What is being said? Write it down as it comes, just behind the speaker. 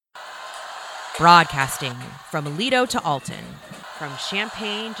Broadcasting from Lido to Alton, from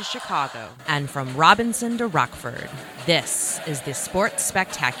Champaign to Chicago, and from Robinson to Rockford, this is the Sports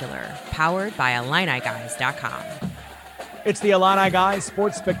Spectacular, powered by IlliniGuys.com. It's the Illini Guys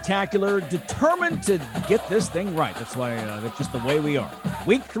Sports Spectacular, determined to get this thing right. That's why that's just the way we are.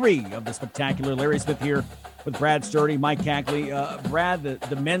 Week 3 of the Spectacular. Larry Smith here with Brad Sturdy, Mike Cackley. Brad,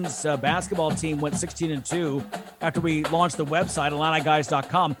 the men's basketball team went 16-2 after we launched the website,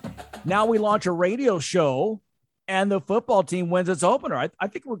 IlliniGuys.com. Now we launch a radio show, and the football team wins its opener. I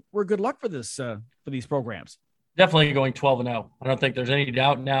think we're good luck for this for these programs. Definitely going 12-0. I don't think there's any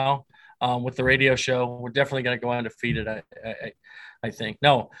doubt now with the radio show. We're definitely going to go undefeated. I think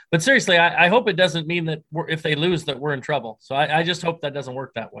no, but seriously, I hope it doesn't mean that if they lose that we're in trouble. So I just hope that doesn't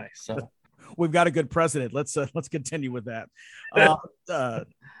work that way. So we've got a good precedent. Let's continue with that.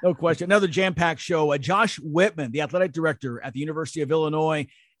 No question. Another jam-packed show. Josh Whitman, the athletic director at the University of Illinois,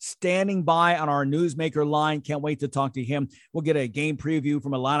 standing by on our Newsmaker line. Can't wait to talk to him. We'll get a game preview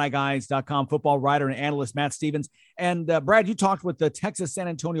from IlliniGuys.com football writer and analyst Matt Stevens. And Brad, you talked with the Texas San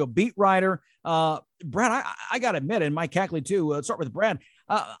Antonio beat writer. Brad, I got to admit, and Mike Cackley too, let's start with Brad.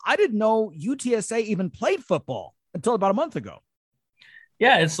 I didn't know UTSA even played football until about a month ago.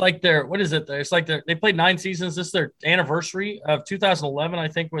 Yeah, it's like it's like they played 9 seasons. This is their anniversary of 2011, I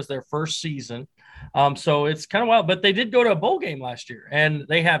think, was their first season. So it's kind of wild, but they did go to a bowl game last year, and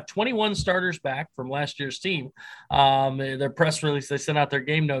they have 21 starters back from last year's team. Their press release, they sent out their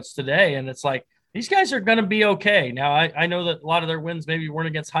game notes today, and it's like, these guys are going to be okay. Now, I know that a lot of their wins maybe weren't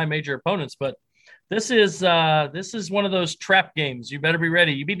against high major opponents, but this is one of those trap games. You better be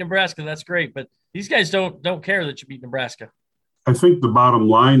ready. You beat Nebraska, that's great, but these guys don't care that you beat Nebraska. I think the bottom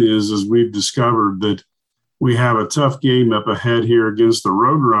line is we've discovered that we have a tough game up ahead here against the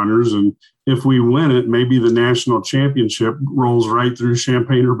Roadrunners, and if we win it, maybe the national championship rolls right through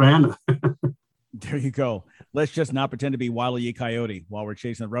Champaign-Urbana. There you go. Let's just not pretend to be Wile E. Coyote while we're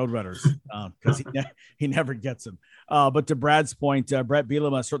chasing the Roadrunners, because he never gets them. But to Brad's point, Bret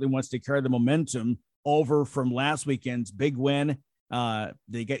Bielema certainly wants to carry the momentum over from last weekend's big win.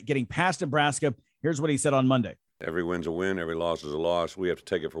 Getting past Nebraska. Here's what he said on Monday. Every win's a win. Every loss is a loss. We have to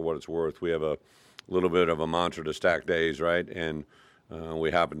take it for what it's worth. We have a little bit of a mantra to stack days, right? And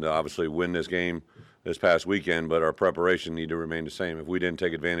we happened to obviously win this game this past weekend, but our preparation need to remain the same. If we didn't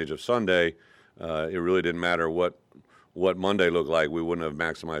take advantage of Sunday, it really didn't matter what Monday looked like. We wouldn't have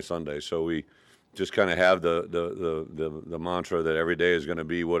maximized Sunday. So we just kind of have the mantra that every day is going to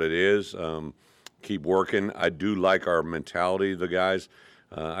be what it is. Keep working. I do like our mentality, the guys.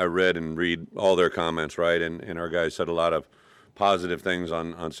 I read and read all their comments, right? And our guys said a lot of positive things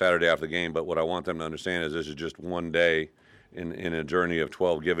on Saturday after the game, but what I want them to understand is this is just one day in a journey of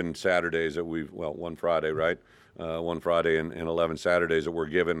 12 given Saturdays that one Friday, right? One Friday and 11 Saturdays that we're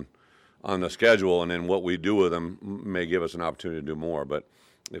given on the schedule, and then what we do with them may give us an opportunity to do more. But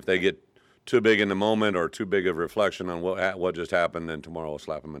if they get too big in the moment or too big of reflection on what just happened, then tomorrow we'll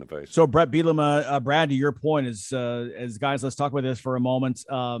slap them in the face. So Bret Bielema, Brad, to your point, as guys, let's talk about this for a moment.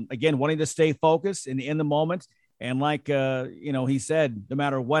 Again, wanting to stay focused in the moment. And like, he said, no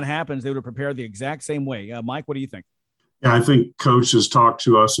matter what happens, they would have prepared the exact same way. Mike, what do you think? Yeah, I think Coach has talked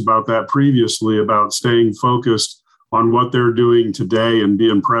to us about that previously, about staying focused on what they're doing today and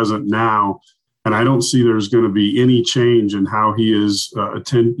being present now. And I don't see there's going to be any change in how he is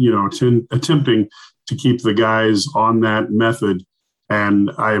attempting to keep the guys on that method. And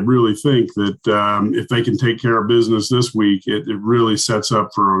I really think that if they can take care of business this week, it really sets up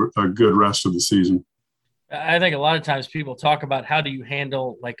for a good rest of the season. I think a lot of times people talk about how do you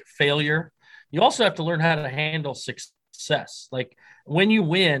handle like failure. You also have to learn how to handle success. Like when you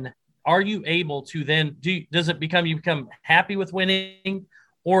win, are you able to then does it become you become happy with winning,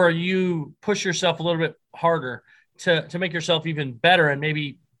 or you push yourself a little bit harder to make yourself even better and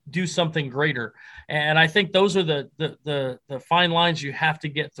maybe do something greater? And I think those are the fine lines you have to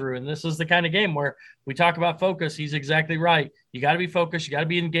get through. And this is the kind of game where we talk about focus. He's exactly right. You got to be focused. You got to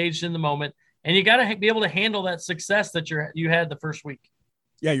be engaged in the moment. And you got to be able to handle that success that you had the first week.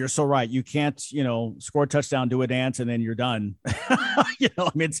 Yeah, you're so right. You can't, score a touchdown, do a dance, and then you're done.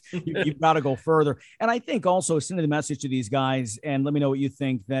 You've got to go further. And I think also sending the message to these guys, and let me know what you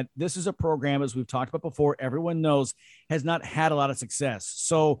think, that this is a program, as we've talked about before, everyone knows has not had a lot of success.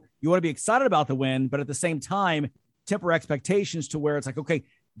 So you want to be excited about the win, but at the same time, temper expectations to where it's like, okay,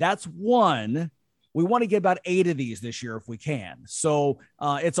 that's one. We want to get about 8 of these this year if we can. So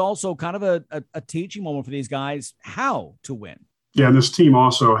it's also kind of a teaching moment for these guys how to win. Yeah, and this team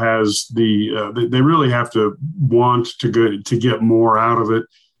also has they really have to want to get more out of it.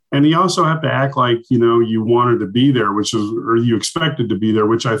 And you also have to act like, you wanted to be there, or you expected to be there,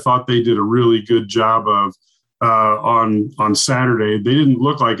 which I thought they did a really good job of on Saturday. They didn't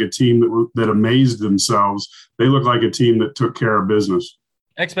look like a team that amazed themselves. They looked like a team that took care of business.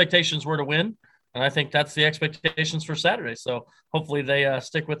 Expectations were to win, and I think that's the expectations for Saturday. So hopefully they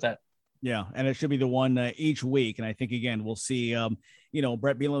stick with that. Yeah, and it should be the one each week. And I think, again, we'll see,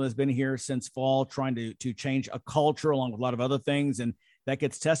 Bret Bielema has been here since fall trying to change a culture along with a lot of other things. And that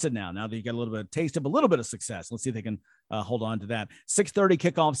gets tested now. Now that you get a little bit of taste of a little bit of success. Let's see if they can hold on to that. 6:30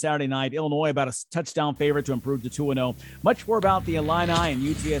 kickoff Saturday night. Illinois about a touchdown favorite to improve to 2-0. Much more about the Illini and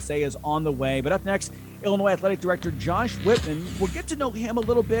UTSA is on the way. But up next, Illinois Athletic Director Josh Whitman. We'll get to know him a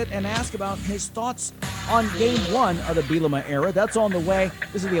little bit and ask about his thoughts on Game 1 of the Bielema era. That's on the way.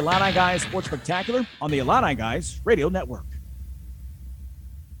 This is the Illini Guys Sports Spectacular on the Illini Guys Radio Network.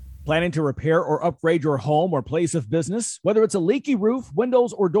 Planning to repair or upgrade your home or place of business? Whether it's a leaky roof,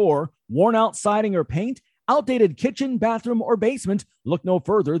 windows or door, worn out siding or paint, outdated kitchen, bathroom, or basement, look no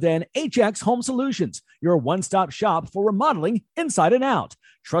further than HX Home Solutions, your one-stop shop for remodeling inside and out.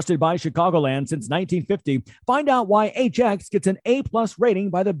 Trusted by Chicagoland since 1950, find out why HX gets an A+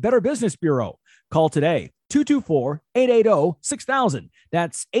 rating by the Better Business Bureau. Call today, 224-880-6000.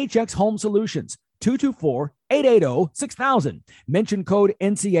 That's HX Home Solutions. 224-880-6000. Mention code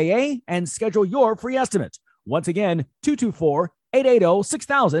NCAA and schedule your free estimate. Once again,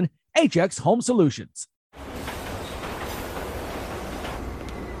 224-880-6000, HX Home Solutions.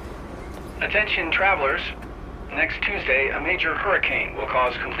 Attention travelers. Next Tuesday, a major hurricane will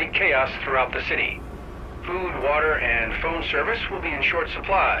cause complete chaos throughout the city. Food, water, and phone service will be in short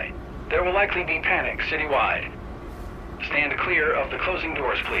supply. There will likely be panic citywide. Stand clear of the closing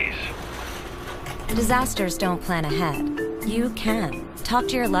doors, please. Disasters don't plan ahead. You can. Talk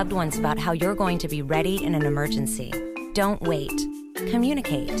to your loved ones about how you're going to be ready in an emergency. Don't wait.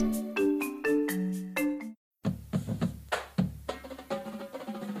 Communicate.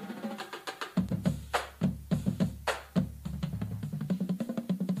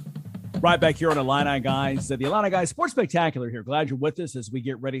 Right back here on Illini Guys, the Illini Guys Sports Spectacular here. Glad you're with us as we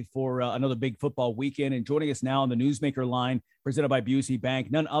get ready for another big football weekend. And joining us now on the Newsmaker line, presented by Busey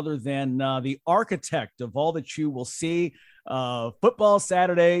Bank, none other than the architect of all that you will see. Football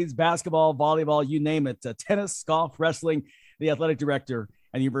Saturdays, basketball, volleyball, you name it. Tennis, golf, wrestling, the athletic director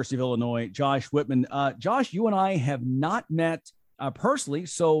at the University of Illinois, Josh Whitman. Josh, you and I have not met personally,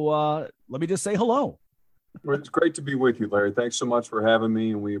 so let me just say hello. Well, it's great to be with you, Larry. Thanks so much for having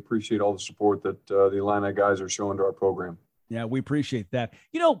me, and we appreciate all the support that the Illini guys are showing to our program. Yeah, we appreciate that.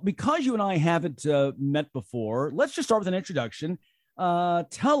 Because you and I haven't met before, let's just start with an introduction.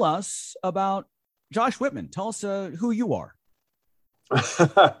 Tell us about Josh Whitman. Tell us who you are.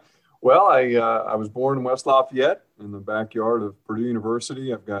 Well, I was born in West Lafayette in the backyard of Purdue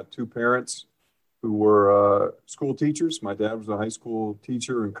University. I've got two parents who were school teachers. My dad was a high school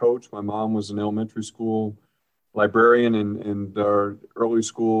teacher and coach. My mom was an elementary school librarian and early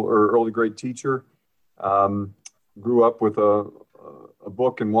grade teacher. Grew up with a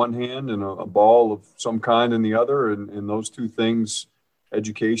book in one hand and a ball of some kind in the other. And those two things,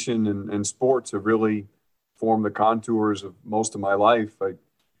 education and sports, have really formed the contours of most of my life. I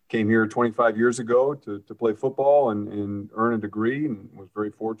came here 25 years ago to play football and earn a degree, and was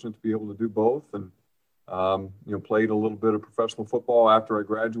very fortunate to be able to do both. And, played a little bit of professional football after I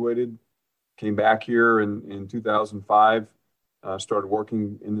graduated, came back here in 2005, started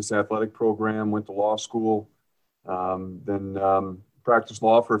working in this athletic program, went to law school, then practiced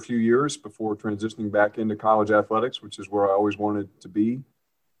law for a few years before transitioning back into college athletics, which is where I always wanted to be.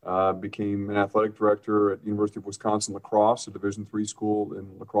 Became an athletic director at University of Wisconsin La Crosse, a Division III school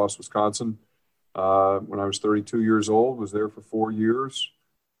in La Crosse, Wisconsin. When I was 32 years old, was there for 4 years.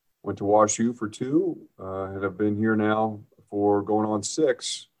 Went to WashU for 2, and I've been here now for going on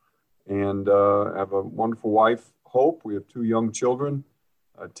 6. And have a wonderful wife, Hope. We have 2 young children.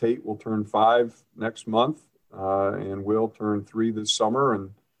 Tate will turn 5 next month, and Will turn 3 this summer. And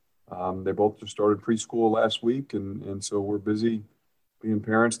they both just started preschool last week, and so we're busy being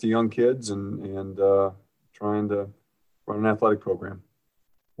parents to young kids and trying to run an athletic program.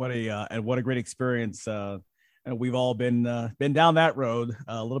 What a great experience. And we've all been down that road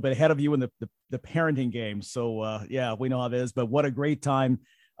a little bit ahead of you in the parenting game. So we know how it is, but what a great time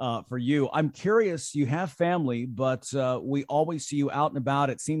for you. I'm curious, you have family, but we always see you out and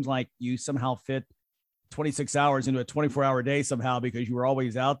about. It seems like you somehow fit 26 hours into a 24-hour day somehow, because you were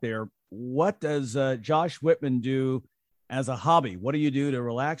always out there. What does Josh Whitman do as a hobby? What do you do to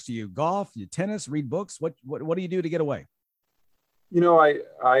relax? Do you golf? Do you tennis? Read books? What do you do to get away?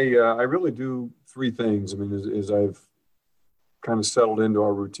 I really do 3 things. I mean, as I've kind of settled into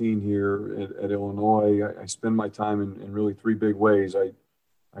our routine here at Illinois. I spend my time in really three big ways. I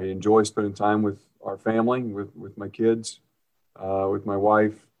enjoy spending time with our family, with my kids, with my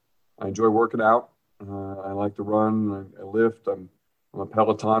wife. I enjoy working out. I like to run. I lift. I'm a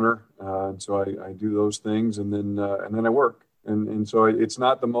Pelotoner, and so I do those things, and then I work. And so it's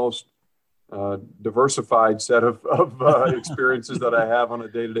not the most diversified set of experiences that I have on a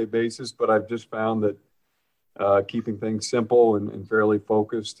day-to-day basis, but I've just found that keeping things simple and fairly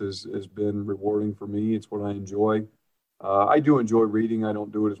focused has been rewarding for me. It's what I enjoy. I do enjoy reading. I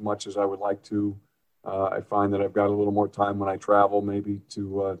don't do it as much as I would like to. I find that I've got a little more time when I travel, maybe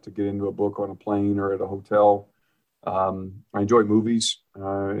to get into a book on a plane or at a hotel. I enjoy movies.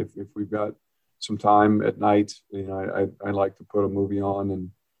 If we've got some time at night, I like to put a movie on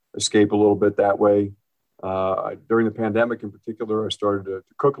and escape a little bit that way. During the pandemic in particular, I started to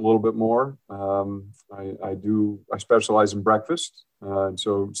cook a little bit more. I specialize in breakfast. And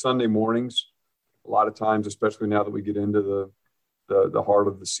so Sunday mornings, a lot of times, especially now that we get into the heart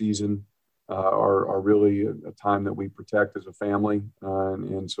of the season, are really a time that we protect as a family.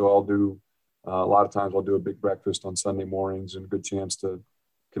 And so I'll do, a lot of times I'll do a big breakfast on Sunday mornings and a good chance to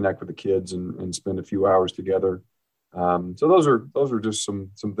connect with the kids and spend a few hours together. So those are just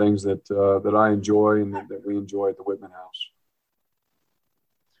some things that I enjoy and that we enjoy at the Whitman House.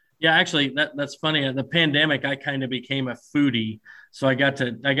 Yeah, actually, that's funny. The pandemic, I kind of became a foodie, so I got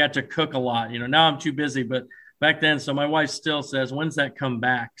to cook a lot. Now I'm too busy, but back then, so my wife still says, "When's that come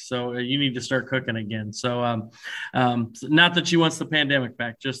back?" So you need to start cooking again. So, not that she wants the pandemic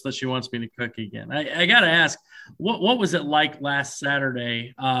back, just that she wants me to cook again. I got to ask, what was it like last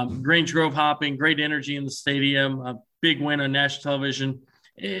Saturday? Grange Grove hopping, great energy in the stadium, a big win on national television.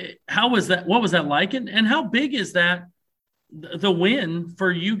 How was that? What was that like? And how big is that, the win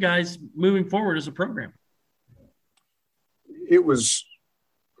for you guys moving forward as a program? It was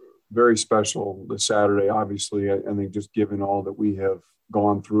very special this Saturday. Obviously, I think just given all that we have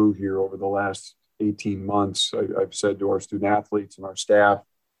gone through here over the last 18 months, I've said to our student athletes and our staff,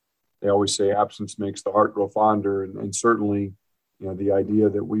 they always say absence makes the heart grow fonder. And certainly, the idea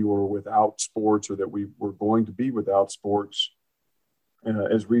that we were without sports or that we were going to be without sports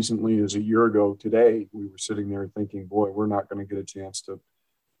as recently as a year ago today, we were sitting there thinking, boy, we're not going to get a chance to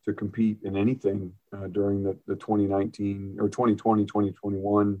compete in anything during the 2019 or 2020,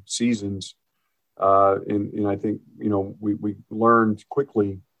 2021 seasons. And I think, we learned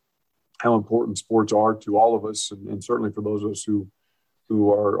quickly how important sports are to all of us. And certainly for those of us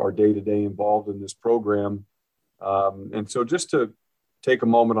who are day-to-day involved in this program. And so just to take a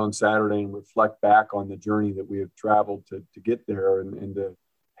moment on Saturday and reflect back on the journey that we have traveled to get there and to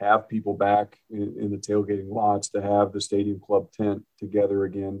have people back in the tailgating lots, to have the Stadium Club tent together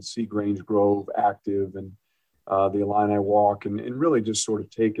again, see Grange Grove active and the Illini walk and really just sort of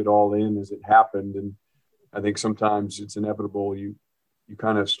take it all in as it happened. And I think sometimes it's inevitable. You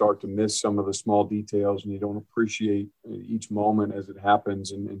kind of start to miss some of the small details and you don't appreciate each moment as it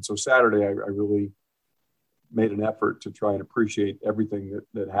happens. And so Saturday, I really made an effort to try and appreciate everything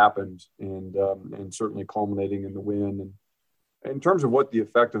that happened and certainly culminating in the win. And in terms of what the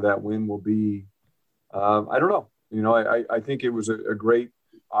effect of that win will be, I don't know. I think it was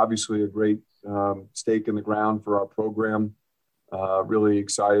obviously a great stake in the ground for our program. Really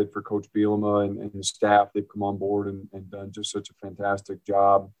excited for Coach Bielema and his staff. They've come on board and done just such a fantastic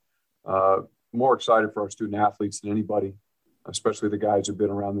job. More excited for our student athletes than anybody, especially the guys who've been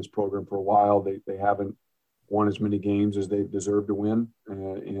around this program for a while. They haven't won as many games as they deserve to win.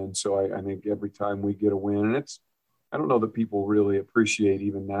 And so I think every time we get a win, and I don't know that people really appreciate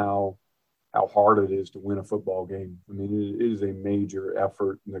even now how hard it is to win a football game. I mean, it is a major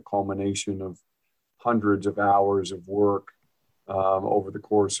effort and the culmination of hundreds of hours of work over the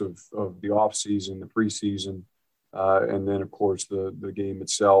course of the off season, the preseason, and then of course the game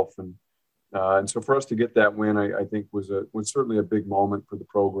itself. And so for us to get that win, I think was certainly a big moment for the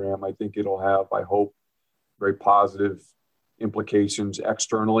program. I think it'll have, I hope, very positive implications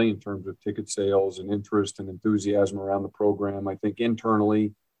externally in terms of ticket sales and interest and enthusiasm around the program. I think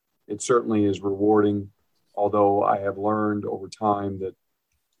internally, it certainly is rewarding, although I have learned over time that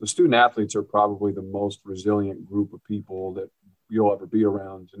the student athletes are probably the most resilient group of people that you'll ever be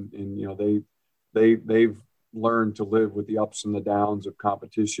around. And they've learned to live with the ups and the downs of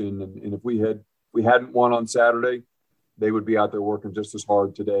competition. And if we hadn't won on Saturday, they would be out there working just as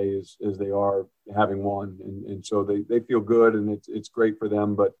hard today as they are having won. And so they feel good and it's great for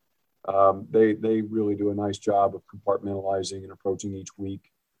them, but they really do a nice job of compartmentalizing and approaching each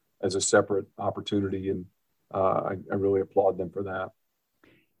week as a separate opportunity. And I really applaud them for that.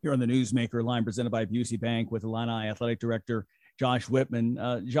 Here on the Newsmaker line presented by Busey Bank with Illini Athletic Director Josh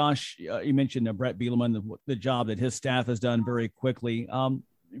Whitman. Josh, you mentioned Brett Bielema, the job that his staff has done very quickly.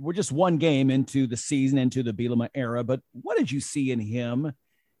 We're just one game into the season, into the Bielema era, but what did you see in him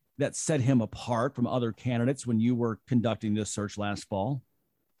that set him apart from other candidates when you were conducting this search last fall?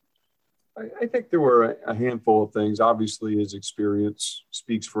 I think there were a handful of things. Obviously, his experience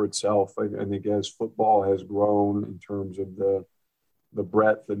speaks for itself. I think as football has grown in terms of the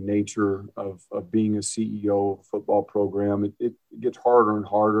breadth and nature of being a CEO of a football program, it gets harder and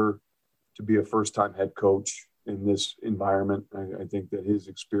harder to be a first-time head coach in this environment. I think that his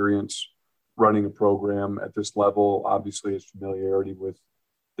experience running a program at this level, obviously his familiarity with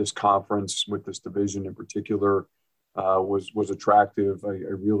this conference, with this division in particular, was attractive. I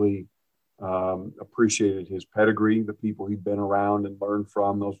really appreciated his pedigree, the people he'd been around and learned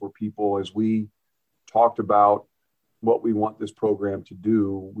from. Those were people, as we talked about what we want this program to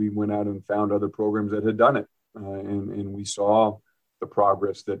do, we went out and found other programs that had done it. And we saw the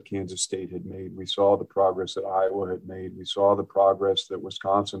progress that Kansas State had made. We saw the progress that Iowa had made. We saw the progress that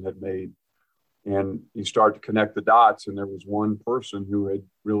Wisconsin had made. And you start to connect the dots, and there was one person who had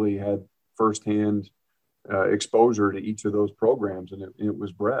really had firsthand exposure to each of those programs, and it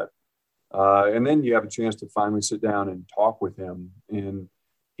was Brett. And then you have a chance to finally sit down and talk with him. And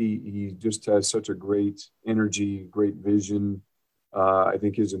he just has such a great energy, great vision. I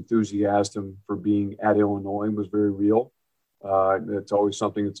think his enthusiasm for being at Illinois was very real. That's always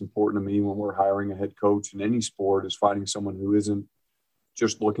something that's important to me when we're hiring a head coach in any sport, is finding someone who isn't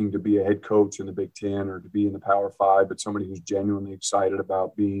just looking to be a head coach in the Big Ten or to be in the Power Five, but somebody who's genuinely excited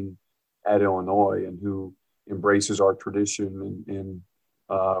about being at Illinois and who embraces our tradition and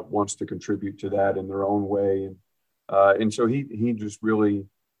wants to contribute to that in their own way. And so he just really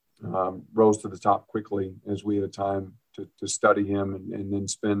rose to the top quickly as we had time to study him and then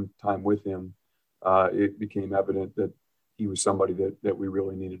spend time with him. It became evident that he was somebody that we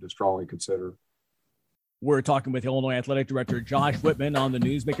really needed to strongly consider. We're talking with Illinois Athletic Director Josh Whitman on the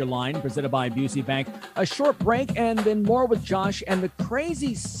Newsmaker line, presented by Busey Bank. A short break and then more with Josh and the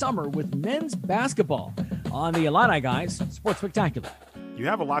crazy summer with men's basketball on the Illini Guys Sports Spectacular. You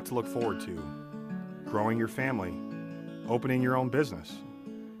have a lot to look forward to. Growing your family, opening your own business,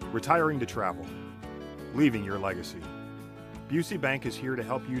 retiring to travel, leaving your legacy. Busey Bank is here to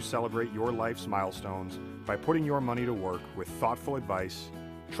help you celebrate your life's milestones by putting your money to work with thoughtful advice,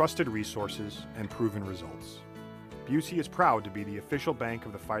 trusted resources, and proven results. Busey is proud to be the official bank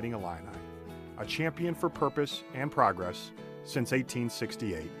of the Fighting Illini, a champion for purpose and progress since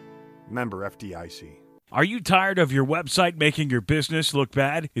 1868. Member FDIC. Are you tired of your website making your business look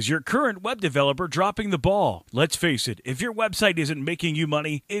bad? Is your current web developer dropping the ball? Let's face it, if your website isn't making you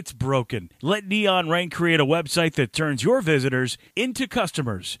money, it's broken. Let Neon Rain create a website that turns your visitors into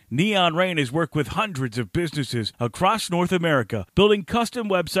customers. Neon Rain has worked with hundreds of businesses across North America, building custom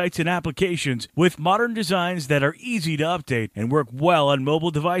websites and applications with modern designs that are easy to update and work well on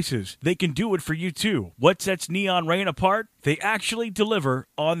mobile devices. They can do it for you too. What sets Neon Rain apart? They actually deliver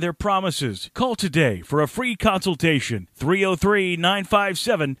on their promises. Call today for a free consultation.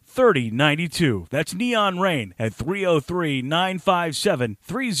 303-957-3092. That's Neon Rain at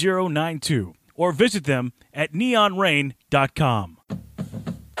 303-957-3092. Or visit them at neonrain.com.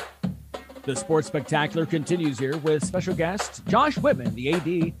 The Sports Spectacular continues here with special guest Josh Whitman, the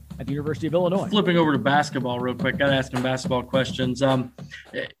AD at the University of Illinois. Flipping over to basketball real quick, got to ask him basketball questions.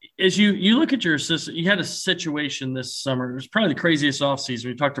 As you look at your assistant, you had a situation this summer. It was probably the craziest offseason.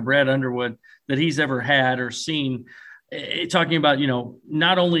 We talked to Brad Underwood that he's ever had or seen, talking about,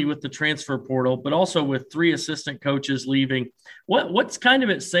 not only with the transfer portal, but also with 3 assistant coaches leaving. What's kind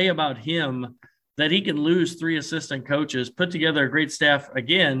of it say about him that he can lose 3 assistant coaches, put together a great staff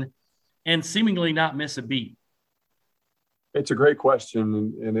again, and seemingly not miss a beat? It's a great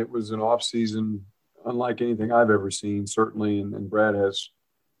question, and it was an offseason unlike anything I've ever seen, certainly, and Brad has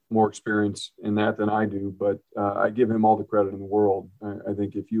more experience in that than I do, but I give him all the credit in the world. I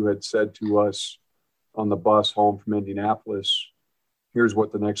think if you had said to us on the bus home from Indianapolis, here's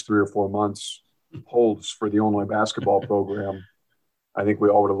what the next 3 or 4 months holds for the Illinois basketball program, I think we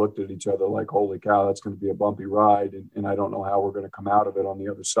all would have looked at each other like, holy cow, that's going to be a bumpy ride, and I don't know how we're going to come out of it on the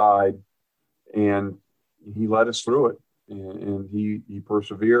other side. And he led us through it, and he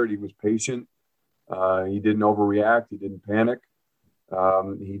persevered. He was patient. He didn't overreact. He didn't panic.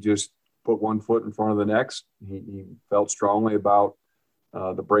 He just put one foot in front of the next. He felt strongly about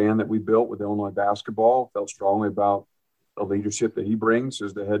the brand that we built with Illinois basketball, felt strongly about the leadership that he brings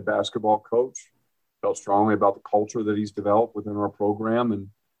as the head basketball coach, felt strongly about the culture that he's developed within our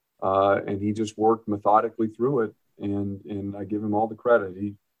program. And he just worked methodically through it. And I give him all the credit.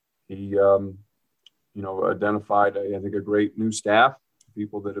 He identified, I think, a great new staff,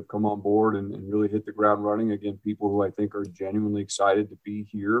 people that have come on board and really hit the ground running. Again, people who I think are genuinely excited to be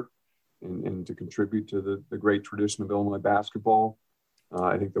here and to contribute to the great tradition of Illinois basketball.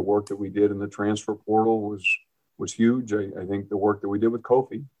 I think the work that we did in the transfer portal was huge. I think the work that we did with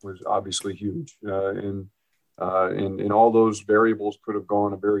Kofi was obviously huge. And all those variables could have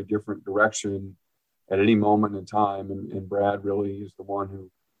gone a very different direction at any moment in time. And Brad really is the one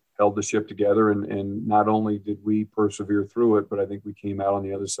who held the ship together. And not only did we persevere through it, but I think we came out on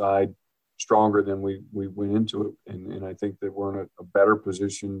the other side stronger than we went into it. And I think that we're in a better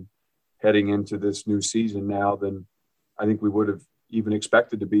position heading into this new season now than I think we would have even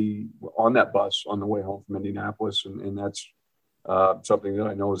expected to be on that bus on the way home from Indianapolis. And that's something that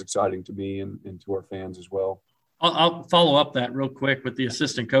I know is exciting to me and to our fans as well. I'll follow up that real quick with the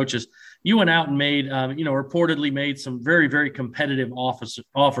assistant coaches. You went out and made, reportedly made some very, very competitive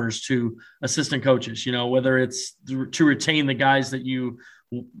offers to assistant coaches, whether it's to retain the guys that you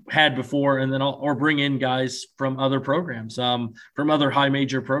had before and then or bring in guys from other programs, from other high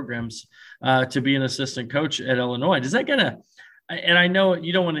major programs to be an assistant coach at Illinois. Does that and I know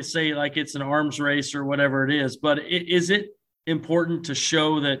you don't want to say like it's an arms race or whatever it is, but is it important to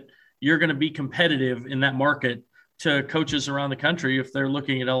show that you're going to be competitive in that market to coaches around the country if they're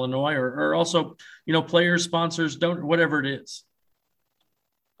looking at Illinois or also, players, sponsors, whatever it is?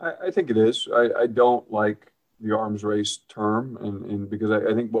 I think it is. I don't like the arms race term and because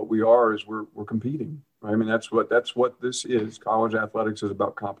I think what we are is we're competing. Right? I mean, that's what this is. College athletics is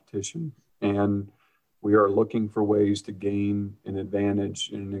about competition, and we are looking for ways to gain an advantage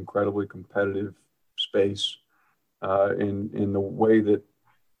in an incredibly competitive space. In the way that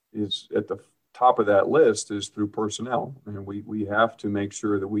is at the top of that list is through personnel. And we have to make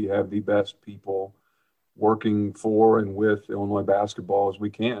sure that we have the best people working for and with Illinois basketball as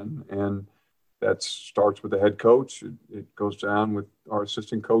we can. And that starts with the head coach. It goes down with our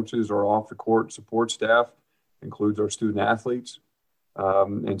assistant coaches, our off the court support staff, includes our student athletes.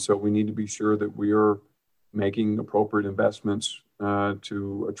 And so we need to be sure that we are making appropriate investments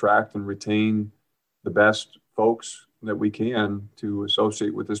to attract and retain the best folks that we can to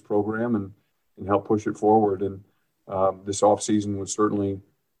associate with this program and help push it forward. And this offseason was certainly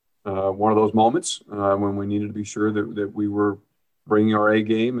one of those moments when we needed to be sure that we were bringing our A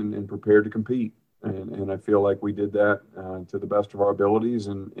game and prepared to compete. And I feel like we did that to the best of our abilities.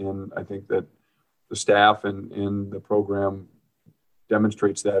 And I think that the staff and the program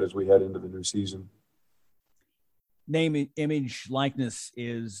demonstrates that as we head into the new season. Name, image, likeness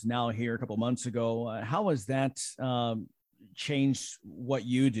is now here a couple months ago. How has that changed what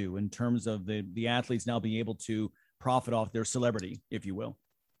you do in terms of the athletes now being able to profit off their celebrity, if you will?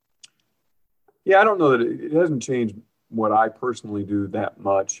 Yeah, I don't know that it hasn't changed what I personally do that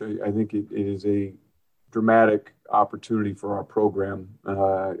much. I think it is a dramatic opportunity for our program.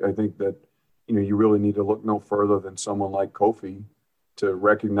 I think that, you really need to look no further than someone like Kofi to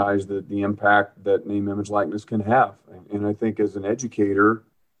recognize the impact that name, image, likeness can have. And I think as an educator,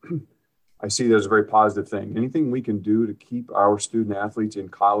 I see that as a very positive thing. Anything we can do to keep our student athletes in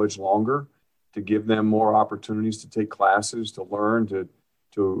college longer, to give them more opportunities to take classes, to learn,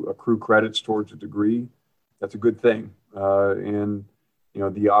 to accrue credits towards a degree, that's a good thing. And,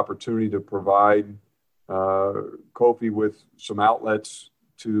 the opportunity to provide Kofi with some outlets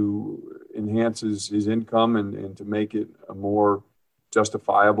to enhance his income and to make it a more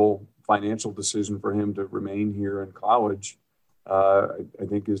justifiable financial decision for him to remain here in college, I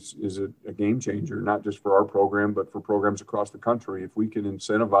think is a game changer, not just for our program, but for programs across the country. If we can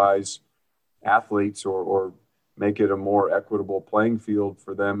incentivize athletes or make it a more equitable playing field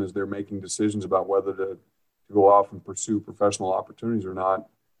for them as they're making decisions about whether to go off and pursue professional opportunities or not,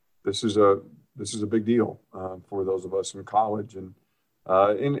 this is a big deal for those of us in college. And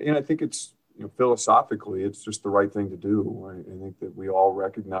I think it's, philosophically, it's just the right thing to do. I think that we all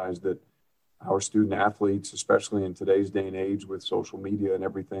recognize that our student athletes, especially in today's day and age with social media and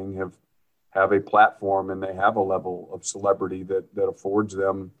everything, have a platform and they have a level of celebrity that affords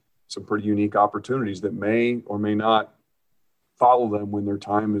them some pretty unique opportunities that may or may not follow them when their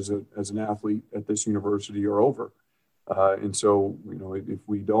time as an athlete at this university are over. And so, if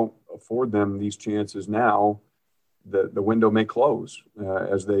we don't afford them these chances now, the window may close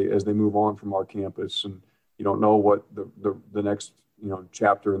as they move on from our campus, and you don't know what the next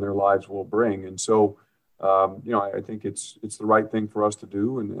chapter in their lives will bring. And so I think it's the right thing for us to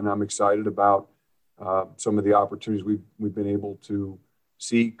do, and I'm excited about some of the opportunities we've been able to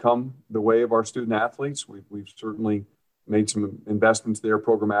see come the way of our student athletes. We've certainly made some investments there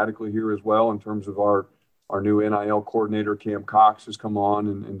programmatically here as well in terms of our Our new NIL coordinator, Cam Cox, has come on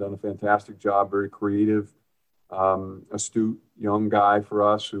and done a fantastic job, very creative, astute young guy for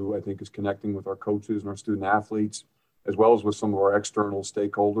us who I think is connecting with our coaches and our student athletes, as well as with some of our external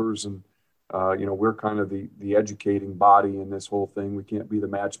stakeholders. And, we're kind of the educating body in this whole thing. We can't be the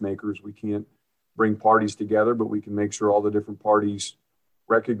matchmakers. We can't bring parties together, but we can make sure all the different parties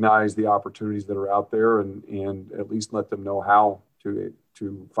recognize the opportunities that are out there and at least let them know how to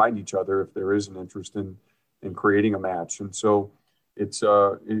find each other if there is an interest in creating a match. And so it's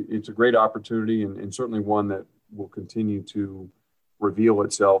a great opportunity and certainly one that will continue to reveal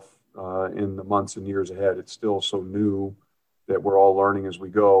itself in the months and years ahead. It's still so new that we're all learning as we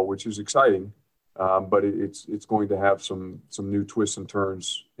go, which is exciting. But it's going to have some new twists and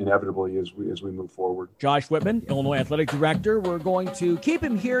turns inevitably as we move forward. Josh Whitman, Illinois Athletic Director. We're going to keep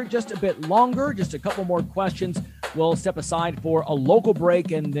him here just a bit longer, just a couple more questions. We'll step aside for a local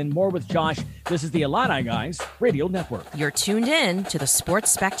break and then more with Josh. This is the Illini Guys Radio Network. You're tuned in to the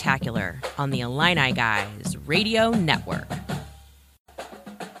Sports Spectacular on the Illini Guys Radio Network.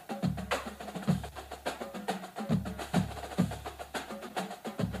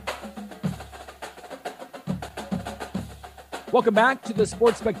 Welcome back to the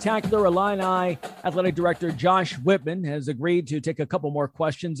Sports Spectacular. Illini Athletic Director Josh Whitman has agreed to take a couple more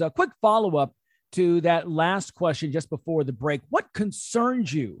questions. A quick follow-up to that last question just before the break. What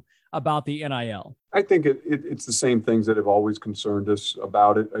concerns you about the NIL? I think it's the same things that have always concerned us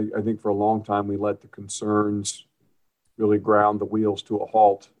about it. I think for a long time we let the concerns really ground the wheels to a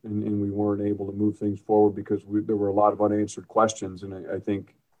halt, and we weren't able to move things forward because there were a lot of unanswered questions. And I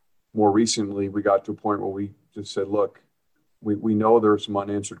think more recently we got to a point where we just said, look, we know there are some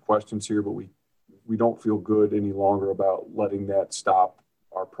unanswered questions here, but we don't feel good any longer about letting that stop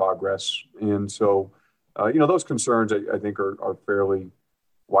our progress. And so, those concerns I think are fairly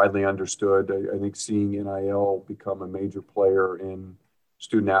widely understood. I think seeing NIL become a major player in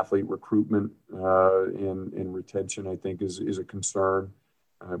student athlete recruitment and retention, I think is a concern.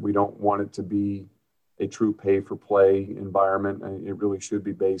 We don't want it to be a true pay for play environment. It really should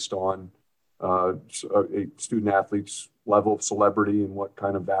be based on a student athlete's level of celebrity and what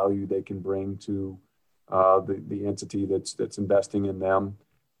kind of value they can bring to the entity that's investing in them.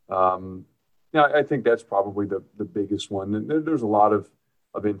 I think that's probably the biggest one. And there's a lot of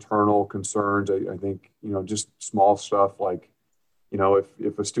internal concerns. I think, just small stuff like,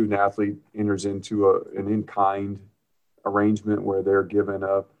 if a student athlete enters into an in-kind arrangement where they're given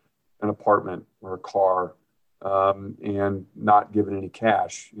an apartment or a car and not given any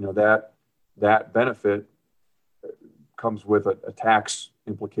cash, that benefit comes with a tax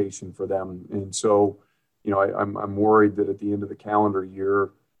implication for them. And so, I'm worried that at the end of the calendar year,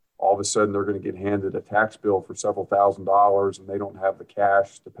 all of a sudden they're going to get handed a tax bill for several $1,000s and they don't have the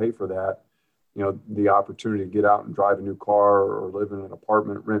cash to pay for that. The opportunity to get out and drive a new car or live in an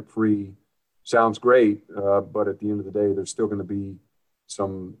apartment rent-free sounds great. But at the end of the day, there's still going to be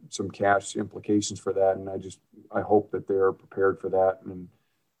some cash implications for that. And I hope that they're prepared for that. And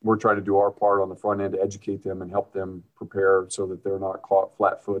we're trying to do our part on the front end to educate them and help them prepare so that they're not caught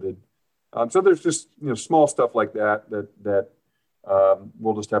flat-footed. So there's just small stuff like that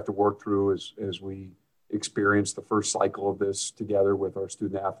we'll just have to work through as we experience the first cycle of this together with our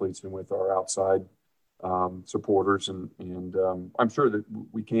student athletes and with our outside supporters. And I'm sure that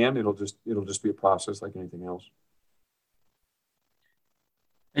we can. It'll just be a process like anything else.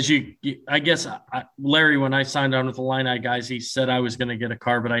 Larry, when I signed on with the Illini Guys, he said I was going to get a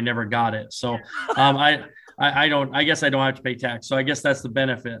car, but I never got it. So I don't have to pay tax. So I guess that's the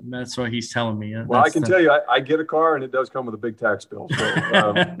benefit. And that's what he's telling me. Well, I can tell you, I get a car and it does come with a big tax bill. So,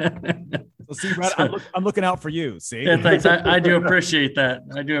 so see, Brad, I'm looking out for you. See, yeah, thanks. I do appreciate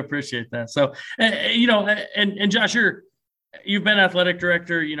that. So, and Josh, you've been athletic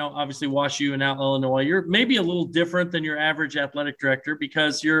director, obviously WashU and out Illinois. You're maybe a little different than your average athletic director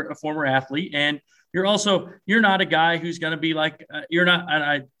because you're a former athlete and you're not a guy who's going to be like, I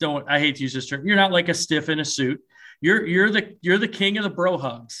hate to use this term. You're not like a stiff in a suit. You're the king of the bro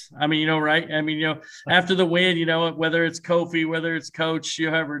hugs. I mean, right. I mean, after the win, whether it's Kofi, whether it's coach,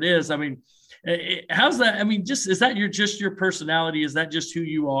 whoever it is, I mean, how's that? I mean, is that your personality? Is that just who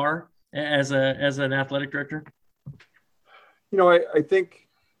you are as an athletic director? I think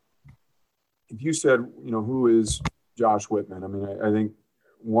if you said, who is Josh Whitman? I mean, I think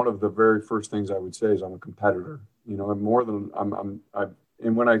one of the very first things I would say is I'm a competitor. I'm more than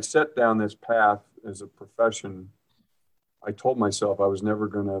and when I set down this path as a profession, I told myself I was never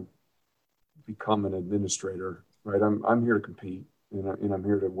going to become an administrator. Right? I'm here to compete, and I'm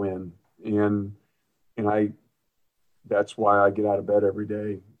here to win, and that's why I get out of bed every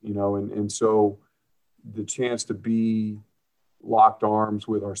day. And so. the chance to be locked arms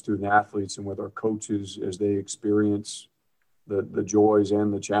with our student athletes and with our coaches as they experience the joys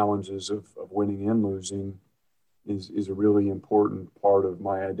and the challenges of winning and losing is a really important part of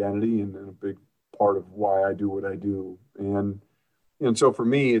my identity and a big part of why I do what I do. And so for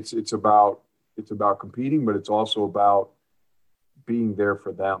me, it's about competing, but it's also about being there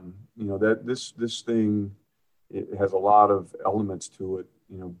for them. That this thing, it has a lot of elements to it,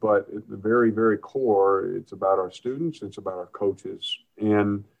 but at the very, very core, it's about our students, it's about our coaches.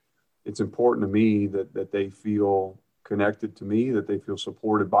 And it's important to me that they feel connected to me, that they feel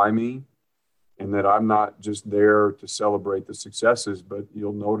supported by me, and that I'm not just there to celebrate the successes, but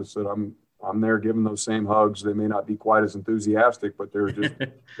you'll notice that I'm there giving those same hugs. They may not be quite as enthusiastic, but they're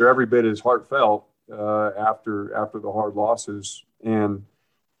every bit as heartfelt after the hard losses. And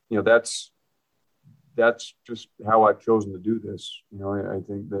that's just how I've chosen to do this. I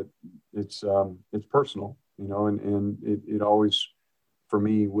think that it's personal, and it always for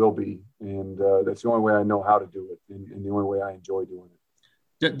me will be, and that's the only way I know how to do it, and the only way I enjoy doing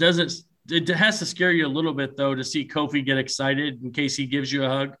it. It has to scare you a little bit though to see Kofi get excited in case he gives you a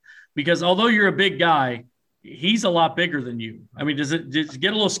hug, because although you're a big guy, he's a lot bigger than you. I mean, does it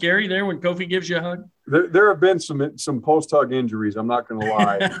get a little scary there when Kofi gives you a hug? There have been some post-hug injuries. I'm not going to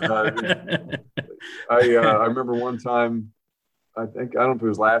lie. I remember one time, I don't know if it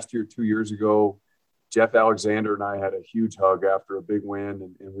was last year, 2 years ago, Jeff Alexander and I had a huge hug after a big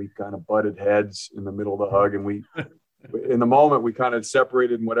win, and we kind of butted heads in the middle of the hug. And in the moment, we kind of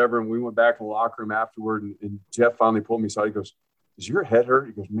separated and whatever, and we went back in the locker room afterward, and Jeff finally pulled me aside. He goes, "Is your head hurt?"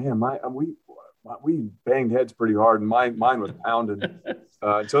 He goes, "Man, we banged heads pretty hard, and mine was pounding."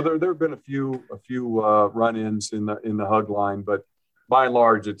 So there have been a few run-ins in the hug line, but by and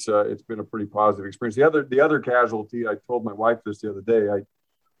large, it's been a pretty positive experience. The other casualty, I told my wife this the other day.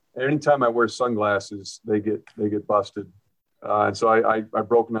 Anytime I wear sunglasses, they get busted, and so I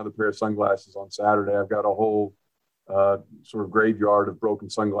broke another pair of sunglasses on Saturday. I've got a whole sort of graveyard of broken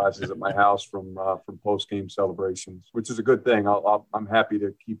sunglasses at my house from post-game celebrations, which is a good thing. I'm happy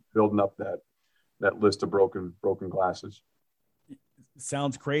to keep building up that list of broken glasses.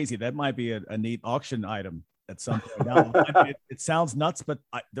 Sounds crazy. That might be a neat auction item at some point. Now, it sounds nuts, but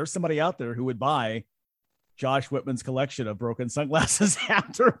there's somebody out there who would buy Josh Whitman's collection of broken sunglasses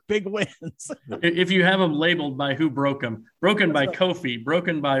after big wins. If you have them labeled by who broke them, broken by Kofi,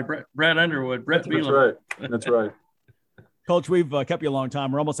 broken by Brad Underwood, Brett Bielema. That's right. Coach, we've kept you a long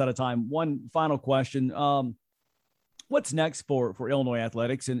time. We're almost out of time. One final question. What's next for Illinois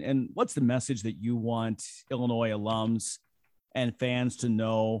athletics, and what's the message that you want Illinois alums and fans to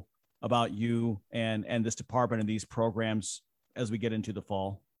know about you and this department and these programs as we get into the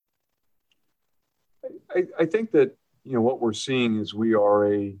fall? I think that, what we're seeing is we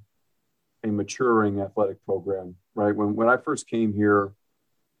are a maturing athletic program, right? When I first came here,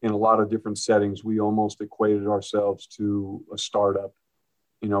 in a lot of different settings, we almost equated ourselves to a startup,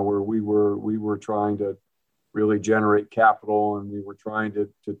 where we were trying to really generate capital, and we were trying to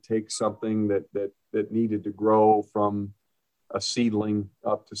take something that needed to grow from a seedling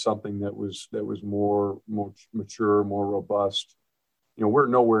up to something that was more mature, more robust. We're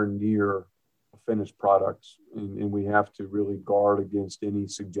nowhere near a finished product, and we have to really guard against any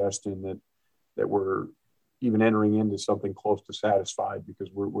suggestion that we're even entering into something close to satisfied, because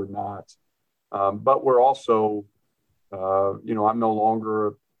we're not. But we're also, I'm no longer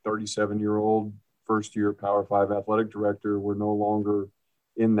a 37-year-old first-year Power 5 athletic director. We're no longer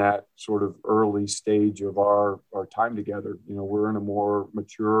in that sort of early stage of our time together. We're in a more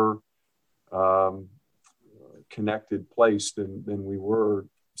mature, connected place than we were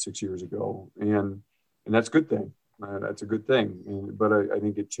 6 years ago. And that's a good thing. That's a good thing. But I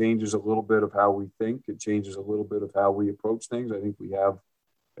think it changes a little bit of how we think. It changes a little bit of how we approach things. I think we have,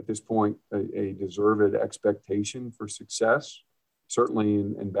 at this point, a deserved expectation for success, certainly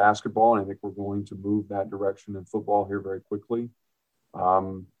in basketball. And I think we're going to move that direction in football here very quickly.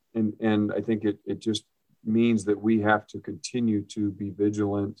 And I think it just means that we have to continue to be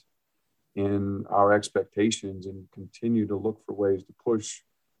vigilant in our expectations and continue to look for ways to push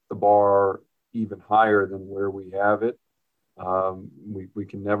the bar even higher than where we have it. We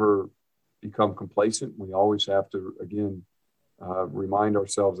can never become complacent. We always have to, again, remind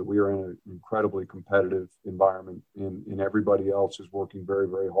ourselves that we are in an incredibly competitive environment, and everybody else is working very,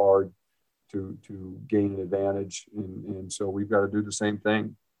 very hard to gain an advantage. And so we've got to do the same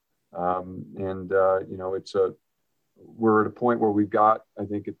thing. We're at a point where we've got, I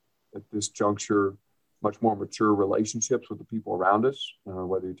think at this juncture, much more mature relationships with the people around us,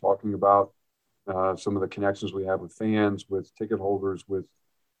 whether you're talking about some of the connections we have with fans, with ticket holders, with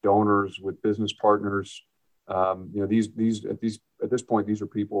donors, with business partners. You know, at this point, these are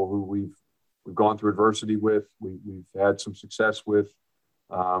people who we've gone through adversity with. We've had some success with.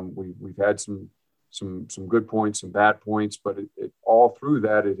 We've had some good points, some bad points, but it all through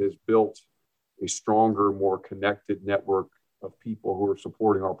that, it has built a stronger, more connected network of people who are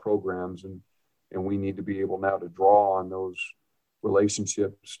supporting our programs, and we need to be able now to draw on those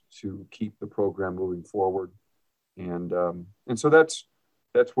relationships to keep the program moving forward. And so that's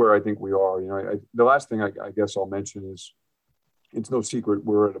where I think we are. You know, the last thing I guess I'll mention is, it's no secret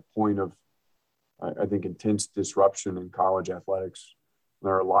we're at a point of, I think, intense disruption in college athletics.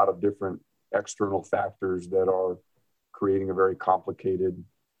 There are a lot of different external factors that are creating a very complicated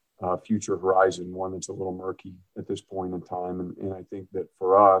future horizon, one that's a little murky at this point in time. And I think that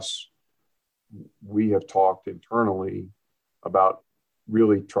for us, we have talked internally about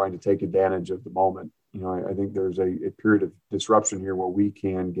really trying to take advantage of the moment. You know, I think there's a period of disruption here where we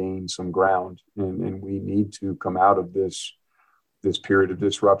can gain some ground, and we need to come out of this period of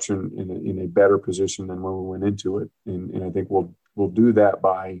disruption in a better position than when we went into it. And I think we'll do that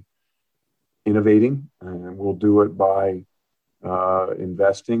by innovating, and we'll do it by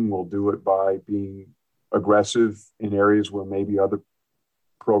investing. We'll do it by being aggressive in areas where maybe other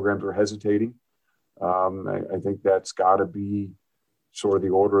programs are hesitating. I think that's got to be sort of the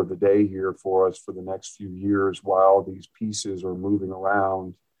order of the day here for us for the next few years. While these pieces are moving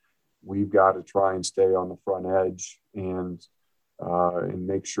around, we've got to try and stay on the front edge and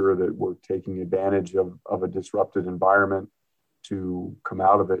make sure that we're taking advantage of a disrupted environment to come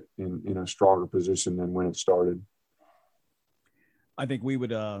out of it in a stronger position than when it started. I think we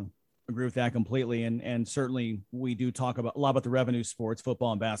would agree with that completely. And certainly we do talk a lot about the revenue sports,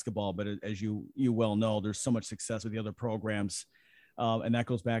 football and basketball, but as you well know, there's so much success with the other programs. And that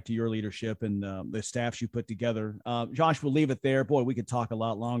goes back to your leadership and the staffs you put together. Josh, we'll leave it there. Boy, we could talk a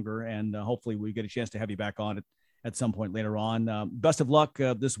lot longer, and hopefully we get a chance to have you back on at some point later on. Best of luck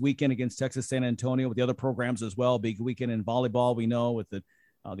this weekend against Texas San Antonio, with the other programs as well. Big weekend in volleyball, we know, with the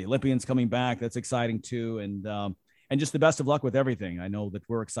Olympians coming back. That's exciting too. And just the best of luck with everything. I know that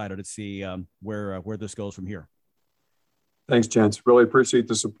we're excited to see where this goes from here. Thanks, Chance. Really appreciate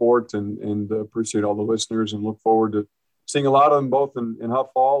the support and appreciate all the listeners, and look forward to seeing a lot of them both in Huff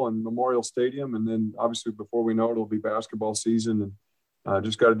Hall and Memorial Stadium. And then obviously before we know it, it'll be basketball season, and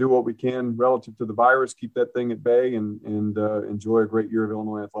just got to do what we can relative to the virus, keep that thing at bay, and enjoy a great year of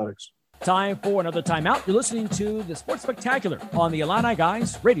Illinois athletics. Time for another timeout. You're listening to the Sports Spectacular on the Illini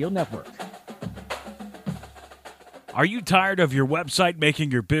Guys Radio Network. Are you tired of your website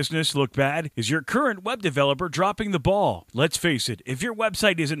making your business look bad? Is your current web developer dropping the ball? Let's face it, if your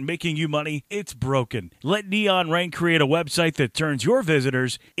website isn't making you money, it's broken. Let Neon Rain create a website that turns your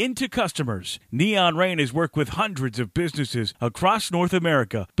visitors into customers. Neon Rain has worked with hundreds of businesses across North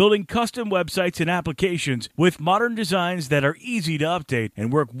America, building custom websites and applications with modern designs that are easy to update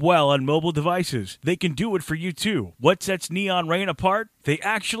and work well on mobile devices. They can do it for you too. What sets Neon Rain apart? They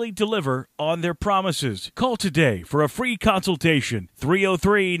actually deliver on their promises. Call today for a free consultation.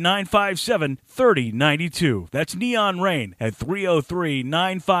 303-957-3092. That's Neon Rain at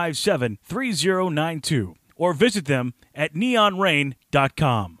 303-957-3092. Or visit them at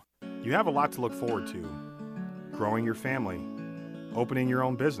neonrain.com. You have a lot to look forward to. Growing your family, opening your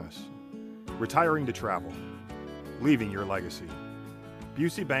own business, retiring to travel, leaving your legacy.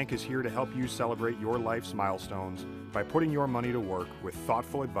 Busey Bank is here to help you celebrate your life's milestones by putting your money to work with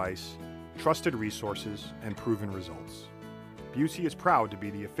thoughtful advice, trusted resources, and proven results. Busey is proud to be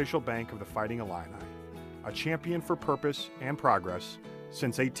the official bank of the Fighting Illini, a champion for purpose and progress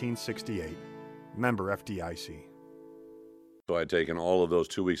since 1868. Member FDIC. So I'd taken all of those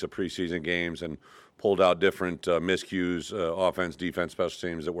 2 weeks of preseason games and pulled out different miscues, offense, defense, special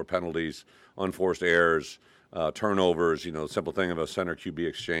teams that were penalties, unforced errors, turnovers, simple thing of a center QB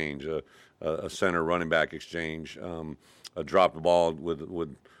exchange, a center running back exchange, a drop the ball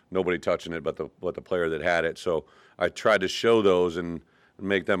with nobody touching it but the player that had it. So I tried to show those and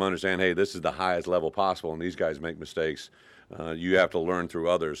make them understand, hey, this is the highest level possible, and these guys make mistakes. You have to learn through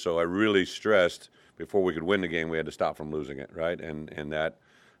others. So I really stressed before we could win the game, we had to stop from losing it, right? And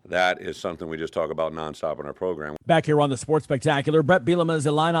that is something we just talk about nonstop in our program. Back here on the Sports Spectacular, Brett Bielema's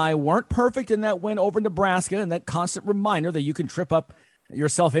Illini weren't perfect in that win over Nebraska, and that constant reminder that you can trip up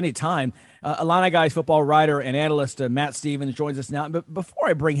yourself anytime. Illini Guys football writer and analyst Matt Stevens joins us now. But before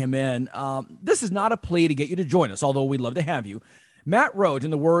I bring him in, this is not a plea to get you to join us, although we'd love to have you. Matt wrote,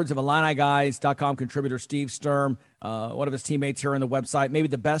 in the words of IlliniGuys.com contributor Steve Sturm, one of his teammates here on the website, maybe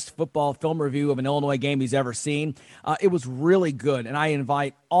the best football film review of an Illinois game he's ever seen. It was really good, and I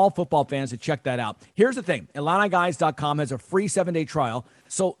invite all football fans to check that out. Here's the thing. IlliniGuys.com has a free 7-day trial,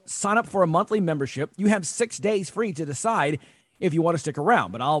 so sign up for a monthly membership. You have 6 days free to decide if you want to stick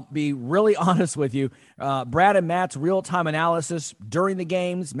around. But I'll be really honest with you. Brad and Matt's real-time analysis during the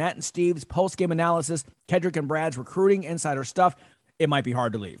games, Matt and Steve's post-game analysis, Kedrick and Brad's recruiting insider stuff, it might be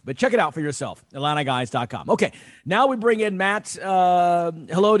hard to leave. But check it out for yourself, IlliniGuys.com. Okay, now we bring in Matt.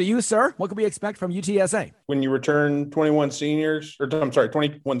 Hello to you, sir. What can we expect from UTSA? When you return 21 starters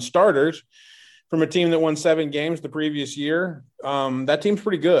from a team that won 7 games the previous year, that team's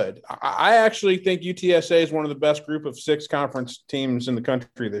pretty good. I actually think UTSA is one of the best group of 6 conference teams in the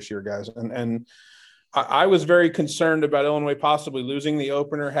country this year, guys. And I was very concerned about Illinois possibly losing the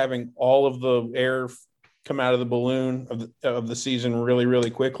opener, having all of the air come out of the balloon of the season really,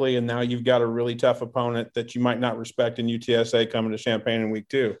 really quickly. And now you've got a really tough opponent that you might not respect in UTSA coming to Champaign in week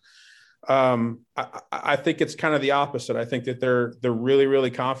 2. I think it's kind of the opposite. I think that they're really,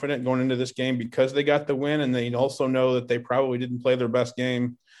 really confident going into this game because they got the win, and they also know that they probably didn't play their best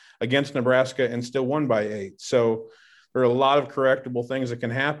game against Nebraska and still won by 8. So there are a lot of correctable things that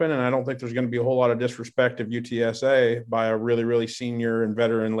can happen, and I don't think there's going to be a whole lot of disrespect of UTSA by a really, really senior and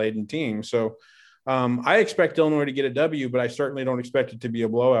veteran-laden team. So I expect Illinois to get a W, but I certainly don't expect it to be a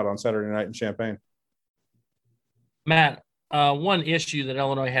blowout on Saturday night in Champaign. Matt, one issue that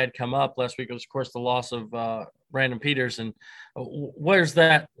Illinois had come up last week was, of course, the loss of Brandon Peters. And where's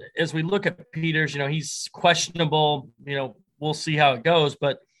that? As we look at Peters, he's questionable. We'll see how it goes.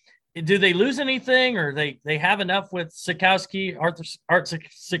 But do they lose anything, or they have enough with Sitkowski, Art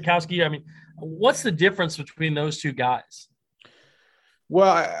Sitkowski? I mean, what's the difference between those two guys?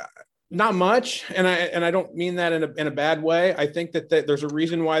 Well, not much, and I don't mean that in a bad way. I think that there's a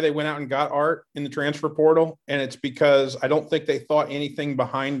reason why they went out and got Art in the transfer portal, and it's because I don't think they thought anything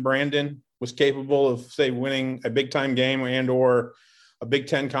behind Brandon was capable of, say, winning a big-time game and or a Big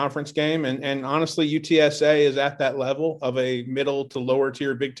Ten conference game. And honestly, UTSA is at that level of a middle to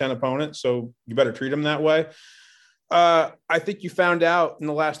lower-tier Big Ten opponent, so you better treat them that way. I think you found out in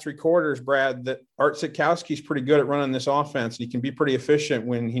the last 3 quarters, Brad, that Art Sitkowski is pretty good at running this offense. He can be pretty efficient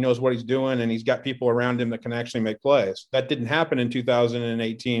when he knows what he's doing, and he's got people around him that can actually make plays. That didn't happen in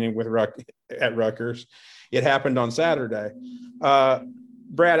 2018 at Rutgers. It happened on Saturday.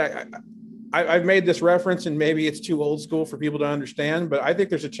 Brad, I've made this reference, and maybe it's too old school for people to understand, but I think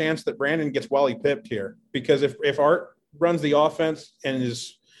there's a chance that Brandon gets Wally pipped here, because if Art runs the offense and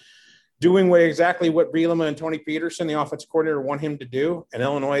is doing exactly what Bielema and Tony Peterson, the offensive coordinator, want him to do, and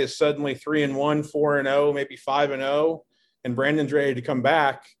Illinois is suddenly 3-1, 4-0, maybe 5-0, and Brandon's ready to come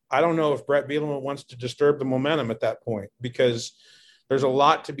back, I don't know if Brett Bielema wants to disturb the momentum at that point, because there's a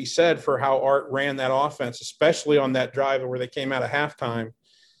lot to be said for how Art ran that offense, especially on that drive where they came out of halftime.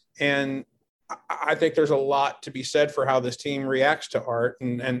 And I think there's a lot to be said for how this team reacts to Art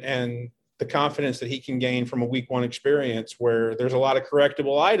and the confidence that he can gain from a week 1 experience, where there's a lot of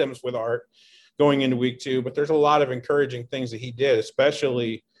correctable items with Art going into week 2, but there's a lot of encouraging things that he did,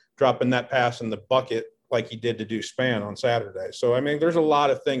 especially dropping that pass in the bucket like he did to do Span on Saturday. So, I mean, there's a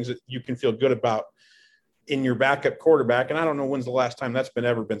lot of things that you can feel good about in your backup quarterback. And I don't know when's the last time that's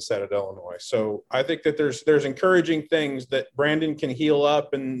ever been said at Illinois. So I think that there's encouraging things that Brandon can heal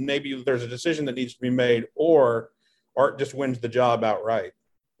up, and maybe there's a decision that needs to be made, or Art just wins the job outright.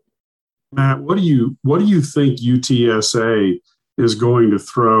 Matt, what do you think UTSA is going to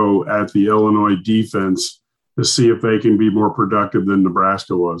throw at the Illinois defense to see if they can be more productive than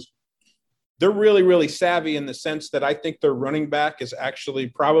Nebraska was? They're really, really savvy in the sense that I think their running back is actually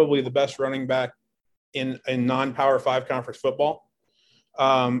probably the best running back in non-Power 5 conference football.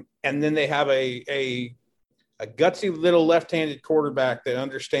 And then they have a gutsy little left-handed quarterback that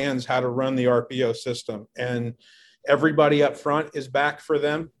understands how to run the RPO system, and everybody up front is back for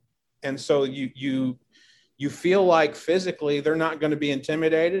them. And so you feel like physically they're not going to be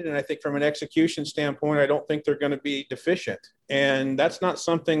intimidated. And I think from an execution standpoint, I don't think they're going to be deficient. And that's not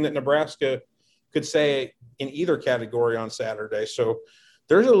something that Nebraska could say in either category on Saturday. So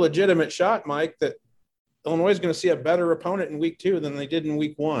there's a legitimate shot, Mike, that Illinois is going to see a better opponent in week 2 than they did in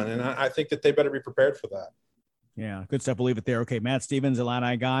week 1. And I think that they better be prepared for that. Yeah, good stuff. We'll leave it there. Okay, Matt Stevens,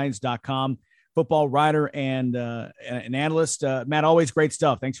 IlliniGuys.com. Football writer and an analyst. Matt, always great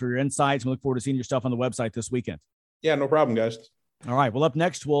stuff. Thanks for your insights. We look forward to seeing your stuff on the website this weekend. Yeah, no problem, guys. All right. Well, up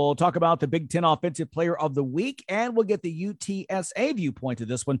next, we'll talk about the Big Ten Offensive Player of the Week, and we'll get the UTSA viewpoint of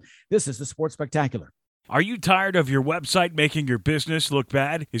this one. This is the Sports Spectacular. Are you tired of your website making your business look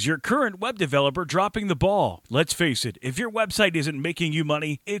bad? Is your current web developer dropping the ball? Let's face it, if your website isn't making you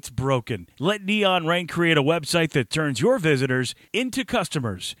money, it's broken. Let Neon Rain create a website that turns your visitors into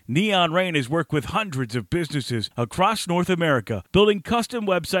customers. Neon Rain has worked with hundreds of businesses across North America, building custom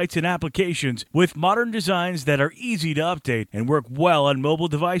websites and applications with modern designs that are easy to update and work well on mobile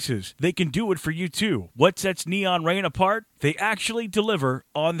devices. They can do it for you too. What sets Neon Rain apart? They actually deliver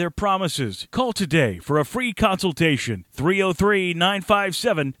on their promises. Call today for a free consultation.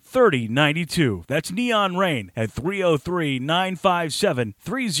 303-957-3092. That's Neon Rain at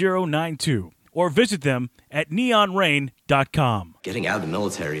 303-957-3092. Or visit them at neonrain.com. Getting out of the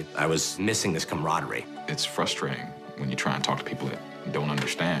military, I was missing this camaraderie. It's frustrating when you try and talk to people that don't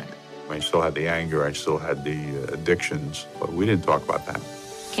understand. I still had the anger, I still had the addictions, but we didn't talk about that.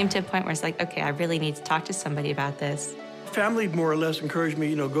 Came to a point where it's like, okay, I really need to talk to somebody about this. Family more or less encouraged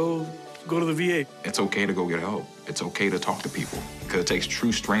me, go to the VA. It's okay to go get help. It's okay to talk to people because it takes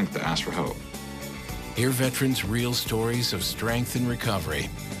true strength to ask for help. Hear veterans' real stories of strength and recovery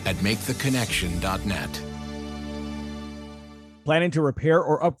at MakeTheConnection.net. Planning to repair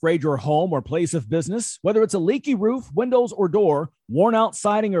or upgrade your home or place of business? Whether it's a leaky roof, windows or door, worn out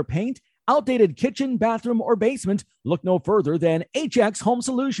siding or paint, outdated kitchen, bathroom, or basement, look no further than HX Home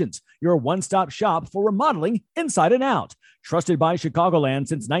Solutions, your one-stop shop for remodeling inside and out. Trusted by Chicagoland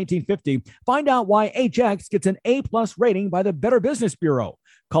since 1950, find out why HX gets an A+ rating by the Better Business Bureau.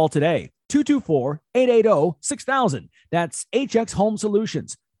 Call today, 224-880-6000. That's HX Home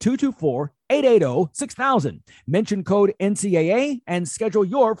Solutions, 224-880-6000. Mention code NCAA and schedule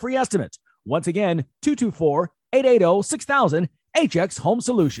your free estimate. Once again, 224-880-6000, HX Home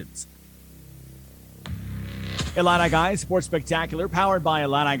Solutions. Illini Guys Sports Spectacular, powered by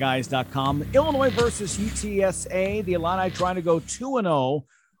IlliniGuys.com. Illinois versus UTSA. The Illini trying to go 2-0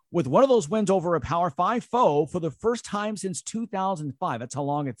 with one of those wins over a Power 5 foe for the first time since 2005. That's how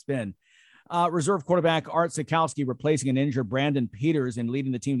long it's been. Reserve quarterback Art Sikowski replacing an injured Brandon Peters and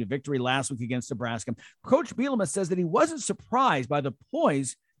leading the team to victory last week against Nebraska. Coach Bielema says that he wasn't surprised by the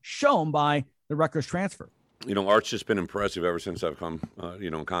poise shown by the Rutgers transfer. Art's just been impressive ever since I've come,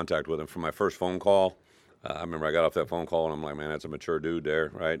 in contact with him. From my first phone call, I remember I got off that phone call and I'm like, man, that's a mature dude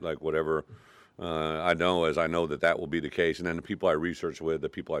there, right? Like whatever I know that will be the case. And then the people I researched with, the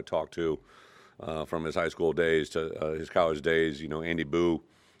people I talked to from his high school days to his college days, Andy Boo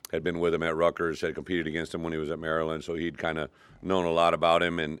had been with him at Rutgers, had competed against him when he was at Maryland. So he'd kind of known a lot about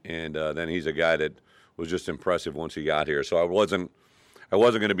him. And then he's a guy that was just impressive once he got here. So I wasn't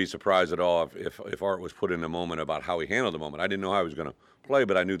going to be surprised at all if Art was put in a moment about how he handled the moment. I didn't know how he was going to play,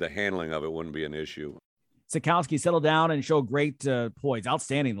 but I knew the handling of it wouldn't be an issue. Sikowski settled down and showed great poise.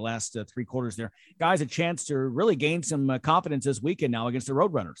 Outstanding the last 3 quarters there. Guys, a chance to really gain some confidence this weekend now against the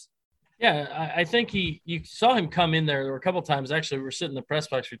Roadrunners. Yeah, I think you saw him come in there. There were a couple of times, actually, we were sitting in the press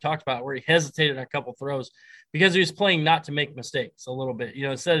box we talked about where he hesitated on a couple throws because he was playing not to make mistakes a little bit,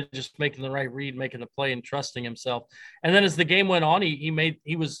 instead of just making the right read, making the play and trusting himself. And then as the game went on,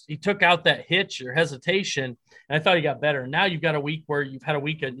 he took out that hitch or hesitation, and I thought he got better. Now you've got a week where you've had a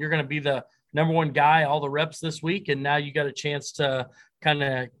weekend. You're going to be the number one guy, all the reps this week. And now you got a chance to kind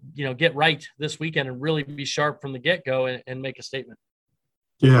of, get right this weekend and really be sharp from the get-go and make a statement.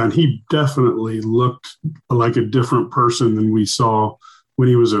 Yeah, and he definitely looked like a different person than we saw when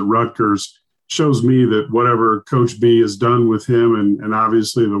he was at Rutgers. Shows me that whatever Coach B has done with him and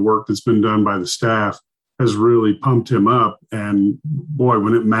obviously the work that's been done by the staff has really pumped him up. And boy,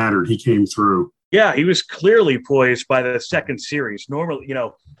 when it mattered, he came through. Yeah, he was clearly poised by the second series. Normally,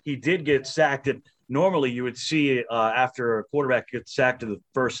 he did get sacked. And normally you would see after a quarterback gets sacked to the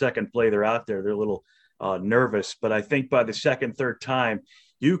first, second play, they're out there. They're a little nervous. But I think by the second, third time,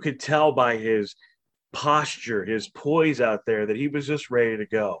 you could tell by his posture, his poise out there that he was just ready to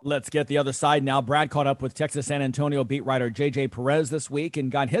go. Let's get the other side now. Brad caught up with Texas San Antonio beat writer J.J. Perez this week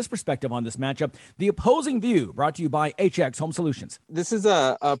and got his perspective on this matchup. The Opposing View, brought to you by HX Home Solutions. This is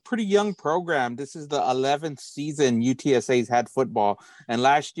a pretty young program. This is the 11th season UTSA's had football. And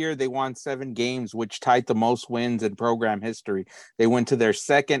last year they won 7 games, which tied the most wins in program history. They went to their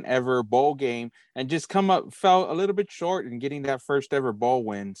second ever bowl game and just fell a little bit short in getting that first ever bowl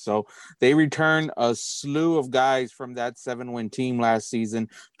win. So they returned a slew of guys from that 7-win team last season,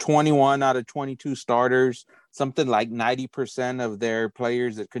 21 out of 22 starters, something like 90% of their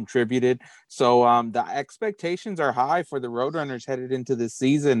players that contributed. So the expectations are high for the Roadrunners headed into this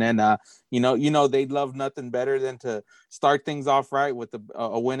season. And, they'd love nothing better than to start things off right with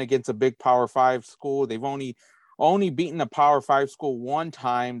a win against a big Power 5 school. They've only only beaten a Power 5 school one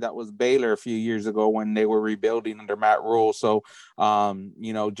time. That was Baylor a few years ago when they were rebuilding under Matt Rule. So,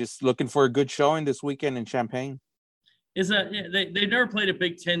 just looking for a good showing this weekend in Champaign. They never played a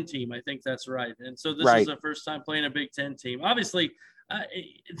Big Ten team. I think that's right. And so this is the first time playing a Big Ten team. Obviously,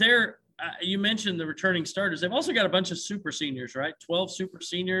 you mentioned the returning starters. They've also got a bunch of super seniors, right? 12 super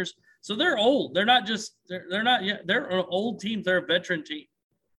seniors. So they're old. They're not just they're not yet. They're an old team. They're a veteran team.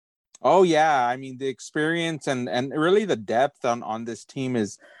 Oh yeah, I mean the experience and really the depth on this team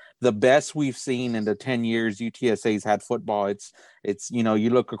is the best we've seen in the 10 years UTSA's had football. It's you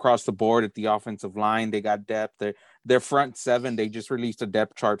look across the board at the offensive line, they got depth. Their front seven, they just released a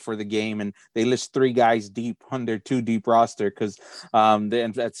depth chart for the game, and they list 3 guys deep on their 2 deep roster because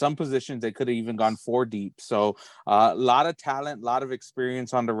at some positions they could have even gone 4 deep. So a lot of talent, a lot of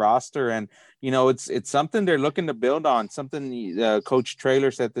experience on the roster, and it's something they're looking to build on. Something Coach Traylor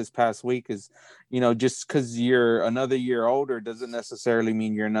said this past week is, just because you're another year older doesn't necessarily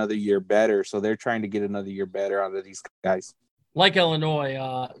mean you're another year better. So they're trying to get another year better out of these guys. Like Illinois,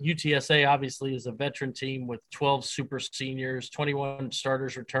 UTSA obviously is a veteran team with 12 super seniors, 21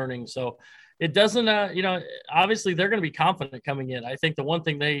 starters returning. So it doesn't, obviously they're going to be confident coming in. I think the one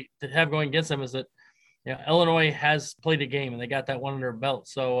thing they have going against them is that Illinois has played a game and they got that one under their belt.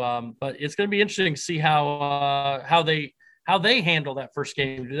 So, but it's going to be interesting to see how they handle that first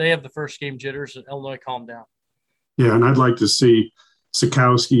game. Do they have the first game jitters and Illinois calm down? Yeah, and I'd like to see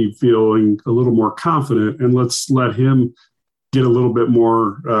Sikowski feeling a little more confident, and let's let him get a little bit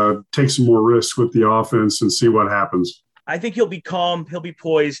more, take some more risks with the offense and see what happens. I think he'll be calm. He'll be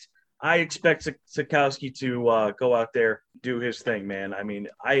poised. I expect Sikowski to go out there, do his thing, man. I mean,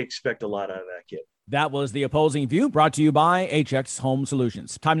 I expect a lot out of that kid. That was The Opposing View, brought to you by HX Home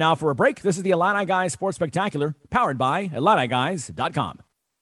Solutions. Time now for a break. This is the Illini Guys Sports Spectacular, powered by IlliniGuys.com.